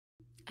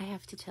I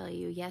have to tell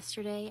you,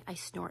 yesterday I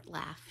snort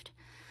laughed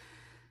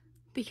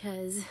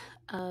because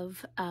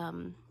of,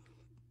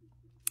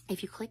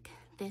 if you click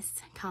this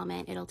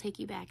comment, it'll take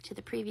you back to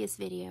the previous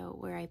video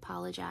where I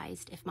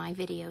apologized if my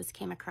videos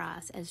came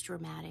across as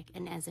dramatic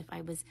and as if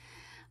I was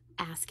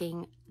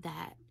asking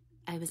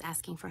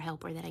for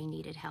help or that I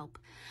needed help.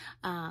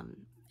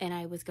 And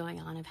I was going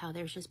on of how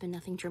there's just been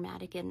nothing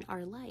dramatic in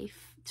our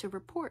life to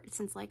report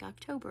since like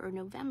October or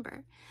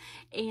November.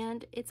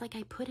 And it's like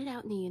I put it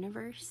out in the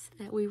universe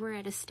that we were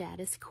at a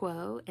status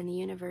quo, and the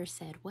universe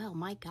said, well,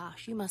 my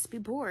gosh, you must be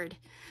bored.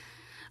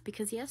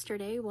 Because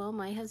yesterday, while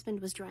my husband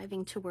was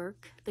driving to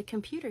work, the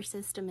computer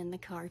system in the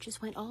car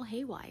just went all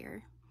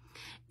haywire.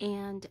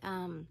 And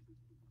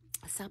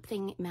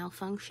something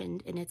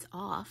malfunctioned and it's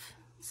off,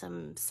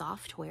 some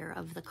software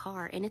of the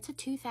car, and it's a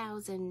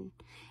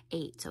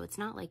 2008, so it's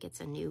not like it's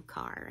a new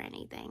car or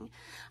anything,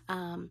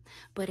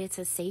 but it's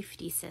a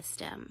safety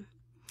system,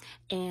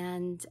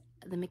 and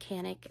the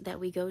mechanic that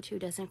we go to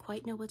doesn't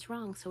quite know what's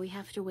wrong, so we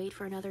have to wait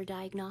for another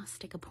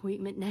diagnostic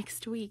appointment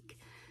next week.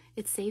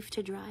 It's safe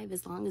to drive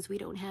as long as we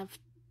don't have,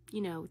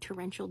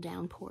 torrential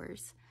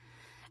downpours.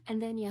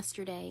 And then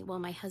yesterday, while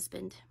my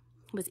husband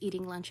was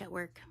eating lunch at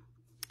work,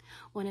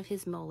 one of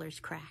his molars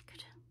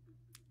cracked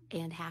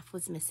and half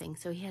was missing.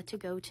 So he had to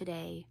go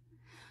today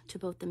to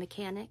both the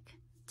mechanic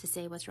to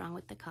say what's wrong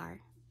with the car,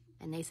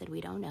 and they said, we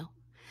don't know.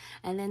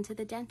 And then to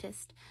the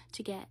dentist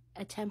to get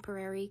a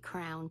temporary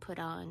crown put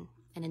on,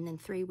 and in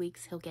 3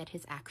 weeks he'll get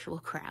his actual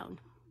crown.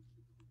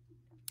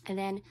 And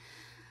then,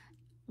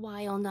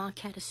 while not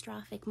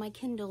catastrophic, my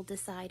Kindle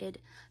decided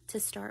to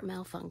start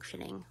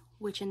malfunctioning,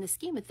 which in the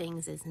scheme of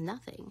things is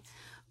nothing.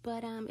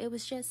 But it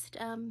was just,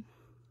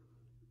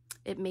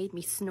 it made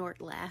me snort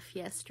laugh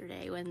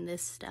yesterday when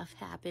this stuff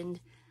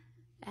happened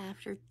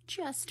after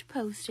just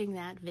posting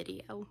that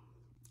video.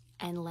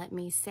 And let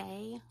me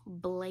say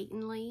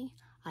blatantly,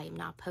 I am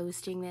not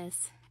posting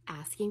this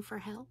asking for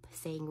help,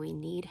 saying we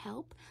need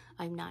help.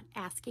 I'm not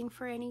asking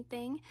for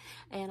anything,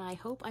 and I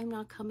hope I'm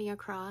not coming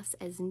across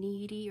as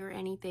needy or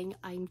anything.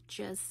 I'm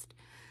just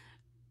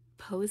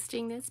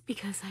posting this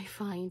because I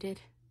find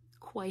it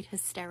quite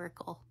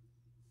hysterical.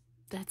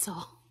 That's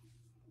all.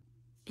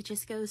 It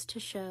just goes to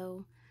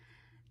show,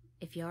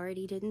 if you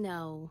already didn't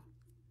know,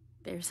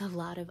 there's a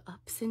lot of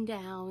ups and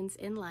downs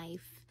in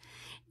life.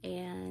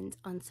 And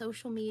on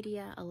social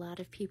media, a lot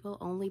of people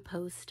only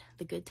post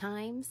the good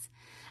times.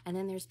 And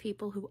then there's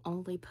people who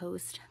only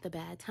post the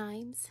bad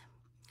times.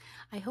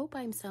 I hope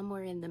I'm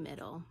somewhere in the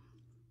middle.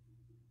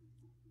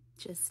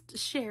 Just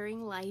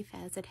sharing life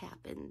as it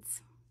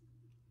happens.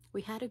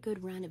 We had a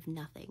good run of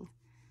nothing.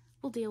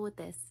 We'll deal with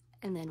this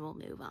and then we'll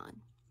move on.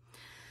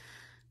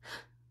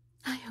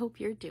 I hope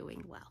you're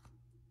doing well.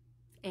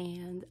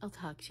 And I'll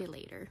talk to you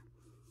later.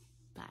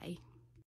 Bye.